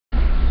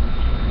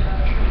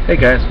Hey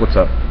guys, what's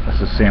up?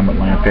 This is Sam with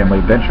Lyon Family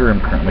Adventure. I'm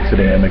currently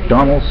sitting at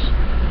McDonald's.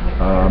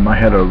 I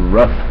had a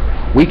rough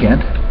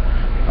weekend.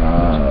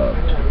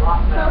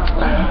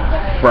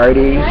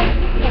 Friday,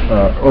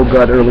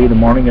 early in the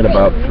morning at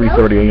about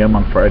 3:30 a.m.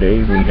 on Friday,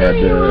 we had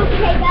the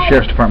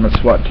Sheriff's Department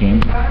SWAT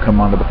team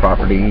come onto the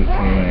property,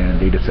 and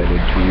they decided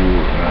to,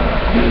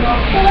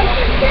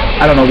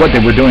 I don't know what they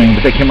were doing,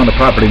 but they came on the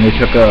property and they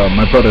took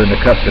my brother into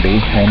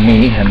custody, and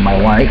me and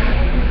my wife,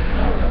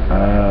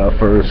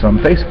 for some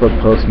Facebook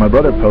posts my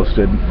brother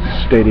posted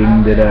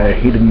stating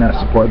that he did not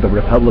support the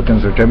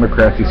Republicans or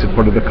Democrats. He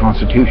supported the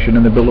Constitution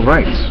and the Bill of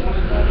Rights.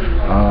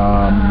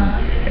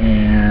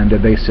 And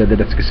they said that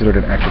it's considered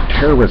an act of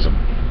terrorism.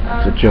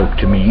 It's a joke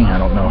to me. I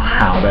don't know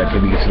how that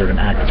could be considered an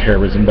act of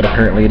terrorism, but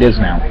apparently it is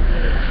now.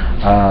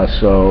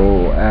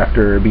 So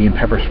after being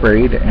pepper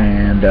sprayed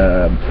and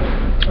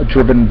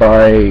driven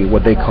by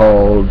what they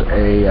called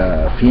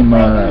a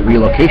FEMA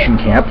relocation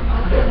camp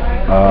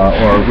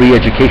or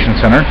re-education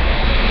center,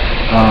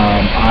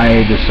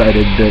 I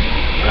decided that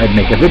I'd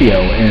make a video,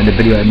 and the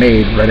video I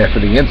made right after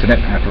the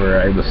incident, after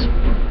I was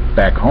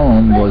back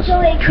home, was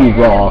too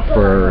raw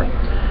for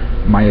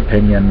my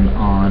opinion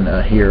on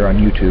here on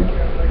YouTube.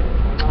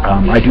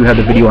 I do have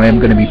the video. I am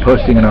going to be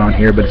posting it on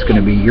here, but it's going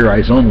to be your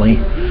eyes only,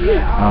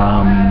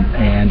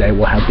 and I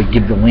will have to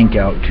give the link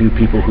out to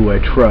people who I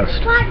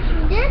trust,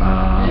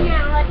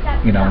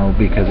 you know,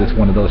 because it's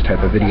one of those type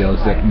of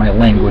videos that my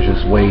language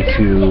is way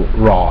too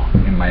raw,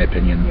 in my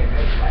opinion,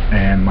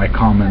 and my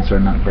comments are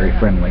not very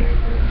friendly.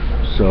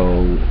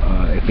 So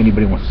if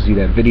anybody wants to see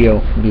that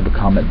video, leave a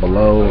comment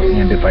below,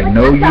 and if I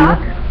know you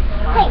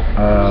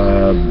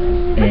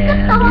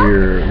and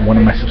you're one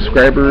of my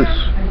subscribers,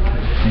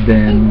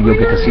 then you'll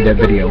get to see that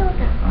video,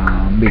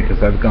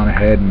 because I've gone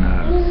ahead and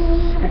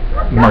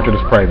marked it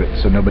as private,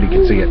 so nobody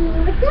can see it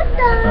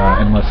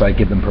unless I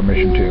give them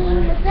permission to.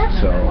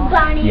 So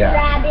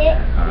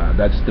yeah,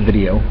 that's the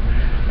video.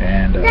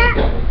 And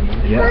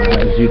yeah,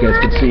 as you guys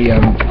can see,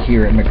 I'm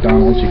here at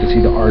McDonald's. You can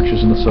see the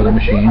arches and the soda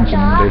machines,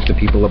 and there's the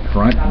people up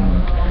front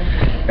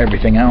and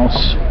everything else.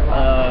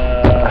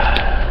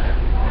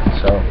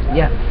 So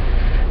yeah,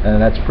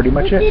 that's pretty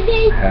much it.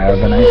 Have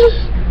a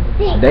nice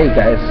day,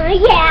 guys.